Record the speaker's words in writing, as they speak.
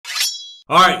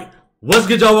Alright, what's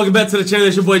good, y'all? Welcome back to the channel.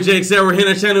 It's your boy JXL. We're here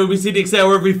on the channel. We see the XL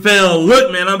wherever we fail.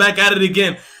 Look, man, I'm back at it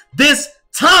again. This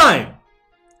time,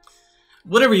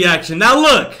 what a reaction. Now,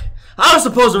 look, I was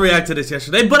supposed to react to this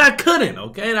yesterday, but I couldn't,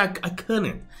 okay? I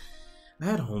couldn't. I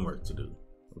had homework to do,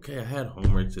 okay? I had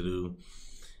homework to do,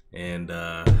 and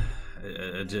I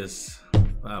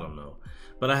don't know.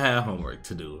 But I had homework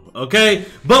to do, okay?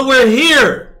 But we're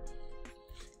here.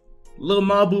 Lil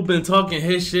Mabu been talking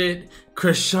his shit.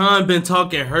 CHRISEAN been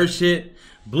talking her shit.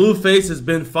 Blueface has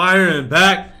been firing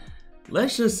back.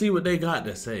 Let's just see what they got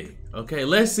to say, okay?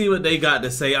 Let's see what they got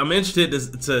to say. I'm interested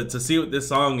to see what this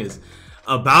song is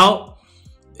about.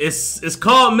 It's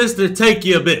called Mr. Take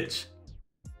Ya Bitch,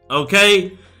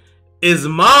 okay? Is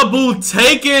Mabu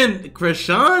taking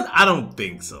CHRISEAN? I don't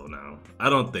think so now. I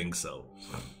don't think so.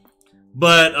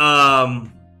 But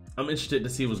I'm interested to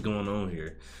see what's going on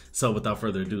here. So without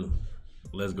further ado,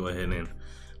 let's go ahead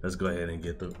and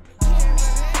get through.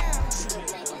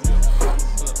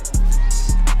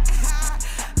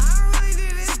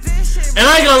 And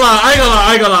I ain't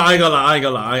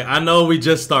gonna lie. I know we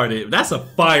just started. That's a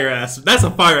fire ass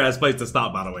place to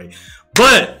stop, by the way.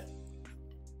 But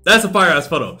that's a fire ass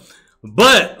photo.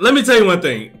 But let me tell you one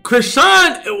thing.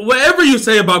 CHRISEAN, whatever you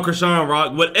say about CHRISEAN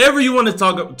Rock, whatever you want to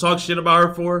talk shit about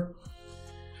her for,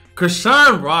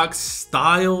 CHRISEAN Rock's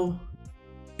style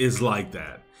is like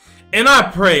that. And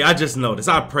I just noticed,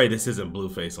 I pray this isn't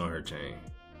Blueface on her chain.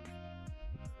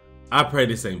 I pray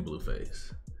this ain't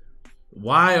Blueface.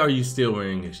 Why are you still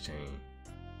wearing his chain?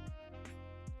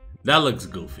 That looks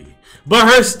goofy. But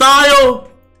her style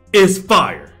is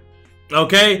fire.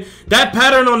 Okay, that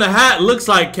pattern on the hat looks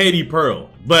like Katy Pearl,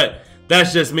 but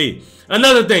that's just me.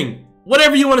 Another thing,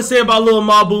 whatever you want to say about Lil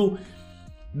Mabu,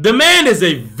 the man is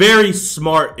a very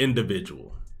smart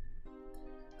individual.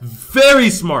 Very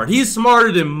smart. He's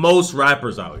smarter than most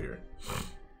rappers out here.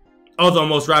 Although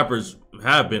most rappers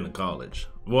have been to college.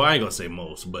 Well, I ain't gonna say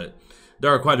most, but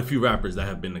there are quite a few rappers that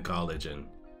have been to college and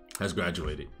has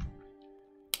graduated.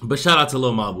 But shout out to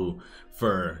Lil Mabu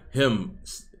for him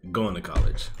going to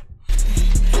college.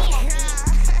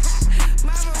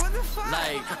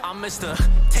 Like, I'm Mr.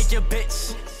 Take your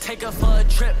bitch, take her for a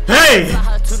trip. Hey! Fly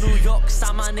her to New York,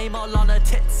 sign my name all on her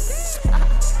tits.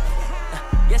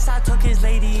 Yes, I took his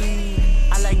lady.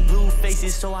 I like blue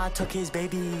faces, so I took his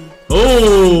baby.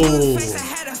 Oh! I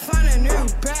had to find a new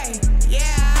babe.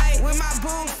 Yeah, with my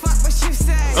boom, fuck what you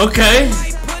say. Okay.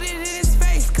 I put it in his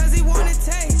face, cause he wanna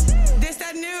taste. This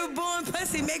that new born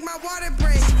pussy, make my water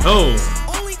break. Oh.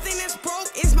 Only thing that's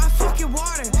broke is my fucking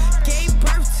water. Gave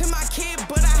birth to my kid,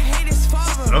 but I hate his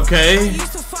father. Okay. I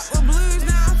used to fuck with blues,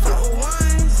 now I fuck with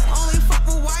ones. Only fuck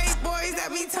with white boys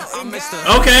that be talking guys.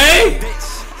 Okay.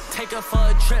 Bitch, take her for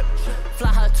a trip. Fly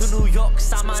her to New York,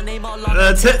 sign my name all on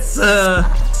her tits. I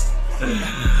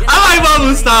like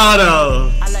Mabu's style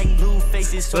though. I like blue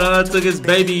faces, so I took his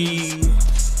baby.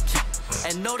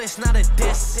 And no, that's not a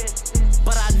diss.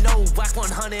 But I know Whack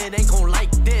 100 ain't gon' like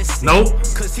this. Nope.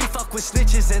 Cause he fuck with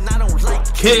snitches and I don't like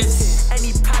kids. And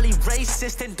he probably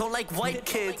racist and don't like white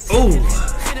kids. Ooh.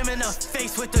 Hit him in the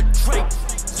face with the Drake.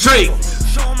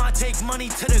 Show him I take money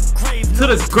to the grave. To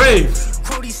the grave.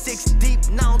 Crody 6 deep,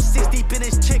 now I'm 6 deep in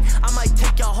his chick. I might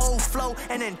take your whole flow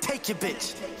and then take your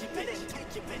bitch.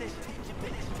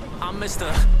 I'm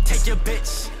Mr. Take your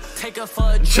bitch. Take her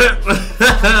for a trip.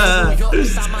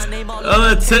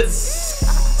 Oh, tits.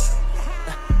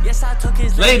 Yes, I took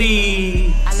his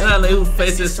lady. And I like who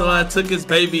faces, so I took his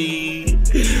baby.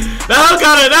 That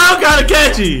kind of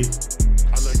catchy.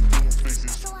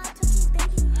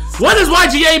 What does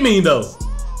YGA mean though?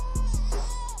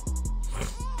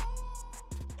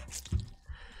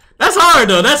 That's hard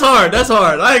though. That's hard.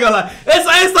 I ain't gonna lie.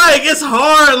 It's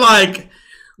hard.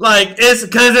 Like it's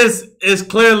because it's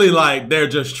clearly like they're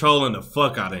just trolling the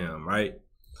fuck out of him, right?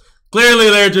 Clearly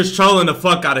they're just trolling the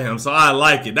fuck out of him, so I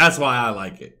like it. That's why I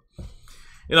like it.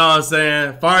 You know what I'm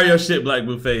saying? Fire your shit, Black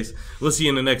Blueface. We'll see you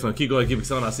in the next one. Keep going, keep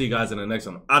excelling. I'll see you guys in the next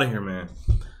one. Out of here, man.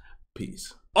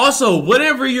 Peace. Also,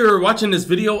 whenever you're watching this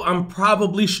video, I'm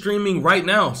probably streaming right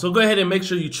now. So go ahead and make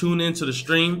sure you tune in to the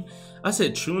stream. I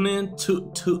said tune in to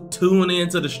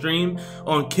the stream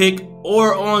on Kick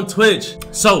or on Twitch.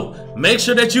 So make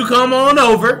sure that you come on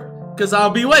over, because I'll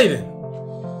be waiting.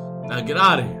 Now get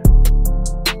out of here.